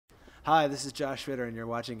Hi, this is Josh Ritter, and you're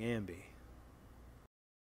watching AMBY.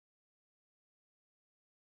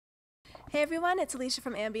 Hey everyone, it's Alicia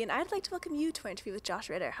from AMBY, and I'd like to welcome you to our interview with Josh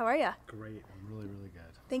Ritter. How are you? Great. I'm really, really good.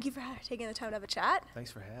 Thank you for taking the time to have a chat. Thanks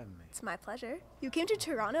for having me. It's my pleasure. You came to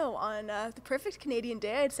Toronto on the perfect Canadian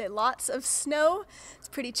day. I'd say lots of snow. It's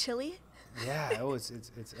pretty chilly. Yeah,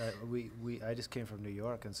 I just came from New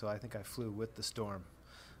York, and so I think I flew with the storm.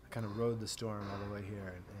 I kind of rode the storm all the way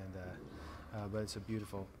here, but it's a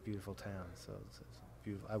beautiful, beautiful town. So it's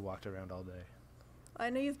beautiful. I walked around all day. I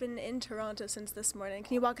know you've been in Toronto since this morning.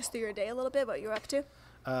 Can you walk us through your day a little bit, what you're up to?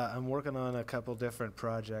 I'm working on a couple different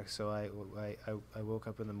projects. So I woke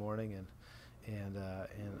up in the morning and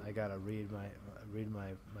I got to read my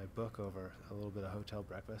book over a little bit of hotel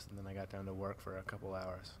breakfast, and then I got down to work for a couple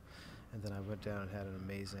hours, and then I went down and had an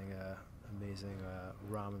amazing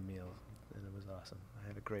ramen meal, and it was awesome. I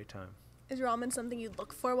had a great time. Is ramen something you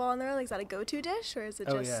look for while on there? Like, is that a go-to dish, or is it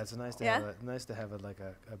just? Oh yeah, it's nice to have a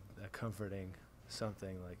comforting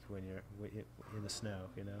something like when you're in the snow,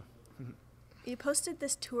 you know. You posted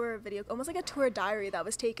this tour video, almost like a tour diary that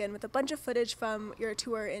was taken with a bunch of footage from your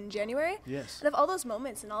tour in January. Yes. And of all those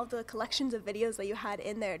moments and all of the collections of videos that you had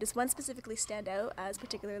in there, does one specifically stand out as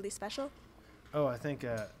particularly special? Oh, I think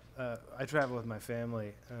I travel with my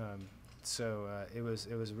family, so it was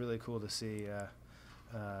really cool to see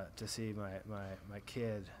my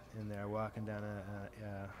kid in there walking down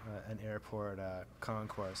an airport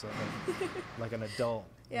concourse like an adult.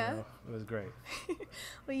 Yeah. You know? It was great.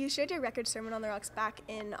 Well, you shared your record Sermon on the Rocks back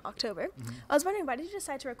in October. Mm-hmm. I was wondering, why did you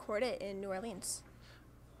decide to record it in New Orleans?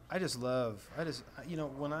 When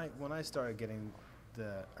I started getting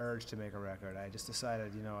the urge to make a record, I just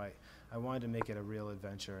decided, I wanted to make it a real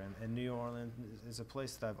adventure, and New Orleans is a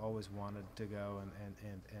place that I've always wanted to go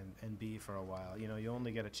and be for a while. You know, you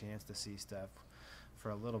only get a chance to see stuff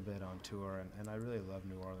for a little bit on tour, and I really love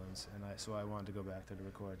New Orleans, so I wanted to go back there to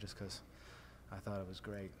record just because I thought it was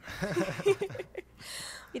great.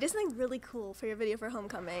 You did something really cool for your video for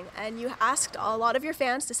Homecoming, and you asked a lot of your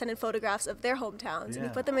fans to send in photographs of their hometowns, and you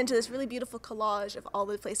put them into this really beautiful collage of all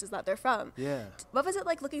the places that they're from. Yeah. What was it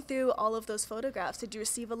like looking through all of those photographs? Did you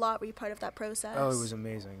receive a lot? Were you part of that process? Oh, it was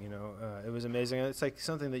amazing. It was amazing. It's like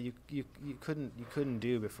something that you couldn't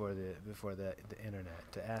do before the internet,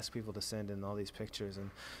 to ask people to send in all these pictures, and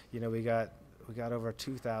we got over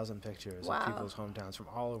 2,000 pictures of people's hometowns from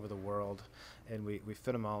all over the world, and we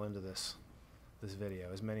fit them all into this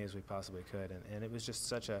video, as many as we possibly could, and it was just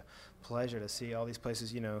such a pleasure to see all these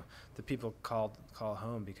places, that people call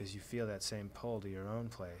home, because you feel that same pull to your own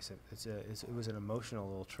place. It was an emotional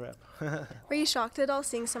little trip. Were you shocked at all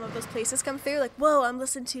seeing some of those places come through? Like, whoa, I'm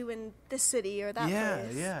listened to in this city or that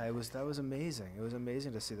place. Yeah, that was amazing. It was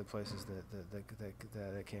amazing to see the places that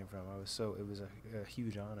came from. It was a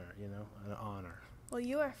huge honor, an honor. Well,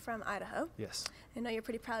 you are from Idaho. Yes. I know you're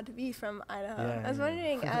pretty proud to be from Idaho. Yeah, I was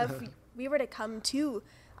wondering, if we were to come to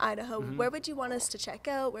Idaho, where would you want us to check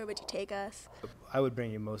out? Where would you take us? I would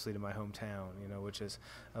bring you mostly to my hometown, which is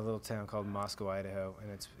a little town called Moscow, Idaho, and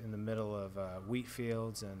it's in the middle of wheat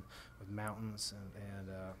fields and with mountains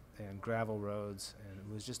and gravel roads, and it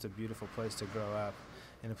was just a beautiful place to grow up,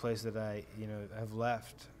 in a place that I have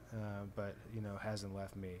left, but hasn't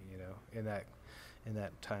left me, in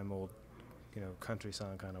that time old country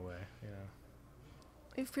song kind of way,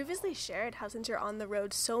 We've previously shared how, since you're on the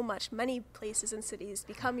road so much, many places and cities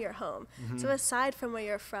become your home. Mm-hmm. So aside from where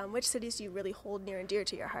you're from, which cities do you really hold near and dear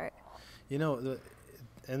to your heart?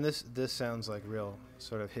 And this sounds like real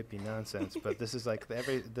sort of hippie nonsense, but this is like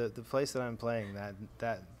the place that I'm playing that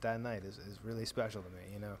night is really special to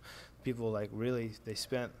me. People really they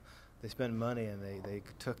spent money, and they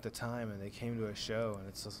took the time, and they came to a show, and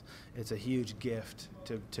it's a huge gift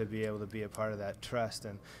to be able to be a part of that trust,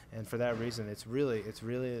 and for that reason it's really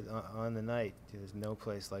on the night, there's no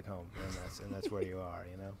place like home, and that's where you are.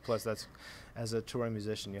 Plus, that's, as a touring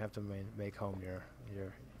musician, you have to make home your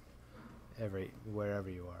wherever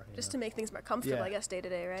you are. Just to make things more comfortable, I guess, day to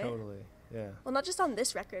day, right? Totally. Yeah. Well, not just on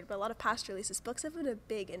this record, but a lot of past releases. Books have been a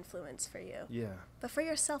big influence for you. Yeah. But for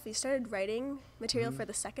yourself, you started writing material for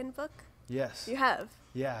the second book? Yes. You have?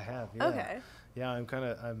 Yeah, I have. Yeah. Okay. Yeah,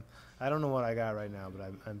 I don't know what I got right now, but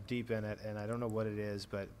I'm deep in it, and I don't know what it is,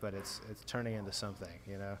 but it's turning into something,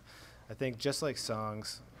 I think just like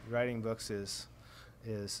songs, writing books is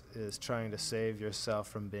trying to save yourself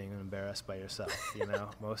from being embarrassed by yourself.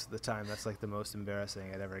 Most of the time, that's like the most embarrassing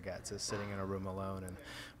it ever gets, is sitting in a room alone and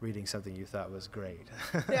reading something you thought was great.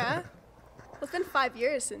 Yeah. Well, it's been 5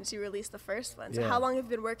 years since you released the first one. So how long have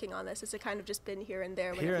you been working on this? Has it kind of just been here and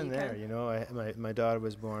there? Here and there. My daughter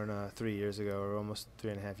was born 3 years ago, or almost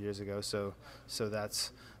 3.5 years ago. So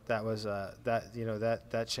that's that was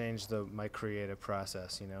that changed my creative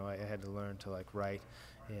process. I had to learn to like write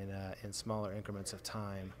in smaller increments of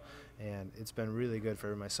time, and it's been really good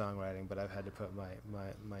for my songwriting. But I've had to put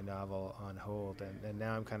my novel on hold, and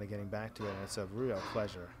now I'm kind of getting back to it, and it's a real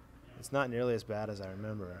pleasure. It's not nearly as bad as I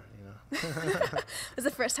remember. Was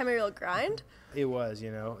the first time a real grind? It was,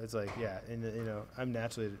 It's like, yeah, and I'm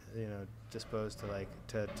naturally, disposed to like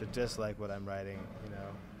to just like what I'm writing,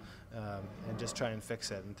 and just try and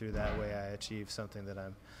fix it, and through that way I achieve something that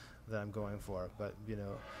I'm going for. But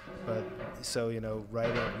so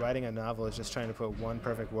writing a novel is just trying to put one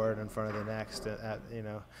perfect word in front of the next,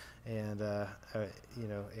 and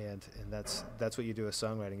that's what you do with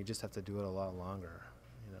songwriting. You just have to do it a lot longer,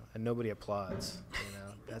 and nobody applauds.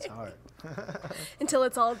 That's hard. Until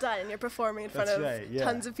it's all done and you're performing in front of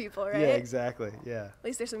tons of people, right? Yeah, exactly. Yeah. At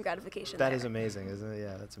least there's some gratification That there. is amazing, isn't it?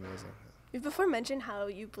 Yeah, that's amazing. You've before mentioned how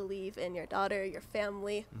you believe in your daughter, your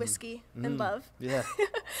family, whiskey, and love. Yeah.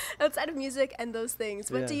 Outside of music and those things,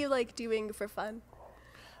 what do you like doing for fun?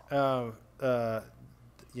 I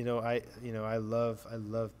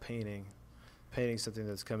love painting. Painting's something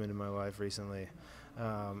that's come into my life recently.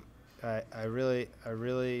 I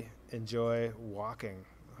really enjoy walking.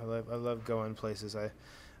 I love going places.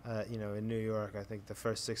 In New York, I think the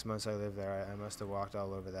first 6 months I lived there, I must have walked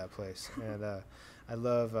all over that place. And I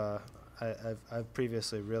love. I've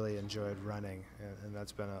previously really enjoyed running, and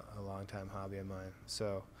that's been a long time hobby of mine.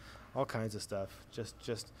 So, all kinds of stuff.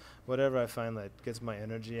 Just whatever I find that gets my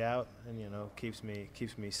energy out and keeps me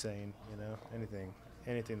sane.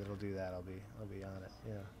 Anything that'll do that, I'll be on it.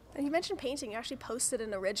 Yeah. And you mentioned painting. You actually posted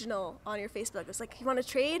an original on your Facebook. It was like, you want to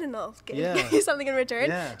trade, and I'll give you something in return.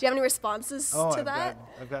 Yeah. Do you have any responses to that?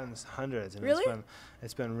 I've gotten hundreds. And really?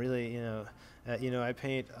 It's been really, I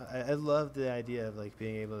paint. I love the idea of like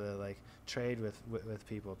being able to like trade with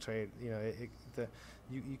people. Trade,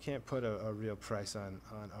 you can't put a real price on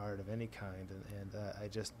art of any kind. And I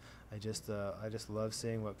just love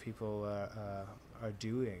seeing what people are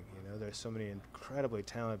doing. There's so many incredibly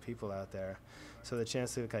talented people out there. So the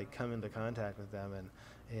chance to like come into contact with them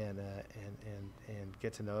and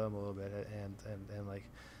get to know them a little bit and like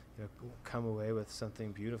come away with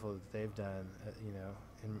something beautiful that they've done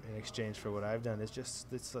in exchange for what I've done, it's just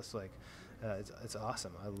like it's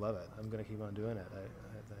awesome. I love it. I'm gonna keep on doing it.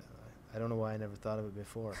 I don't know why I never thought of it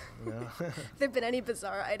before. Have there been any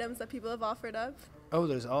bizarre items that people have offered up? Oh,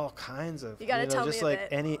 there's all kinds of. You gotta tell just me a like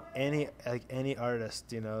bit. any artist,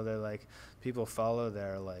 they're like people follow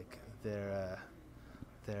their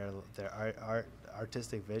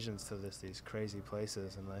artistic visions to these crazy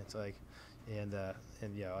places, and it's like,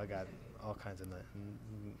 I got all kinds of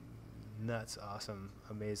nuts, awesome,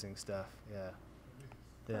 amazing stuff. Yeah.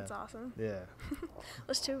 That's awesome. Yeah.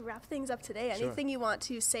 Let's to wrap things up today. Sure. Anything you want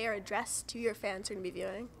to say or address to your fans who are going to be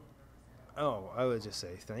viewing? Oh, I would just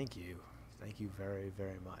say thank you. Thank you very,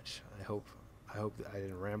 very much. I hope that I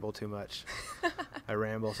didn't ramble too much. I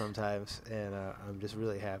ramble sometimes, and I'm just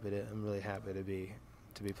really happy to be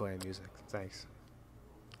playing music. Thanks.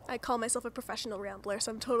 I call myself a professional rambler,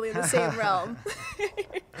 so I'm totally in the same realm.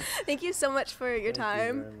 Thank you so much for your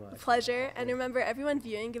time. Pleasure. And remember, everyone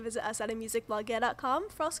viewing can visit us at amusicblogya.com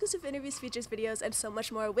for all exclusive interviews, features, videos, and so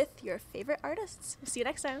much more with your favorite artists. See you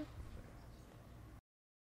next time.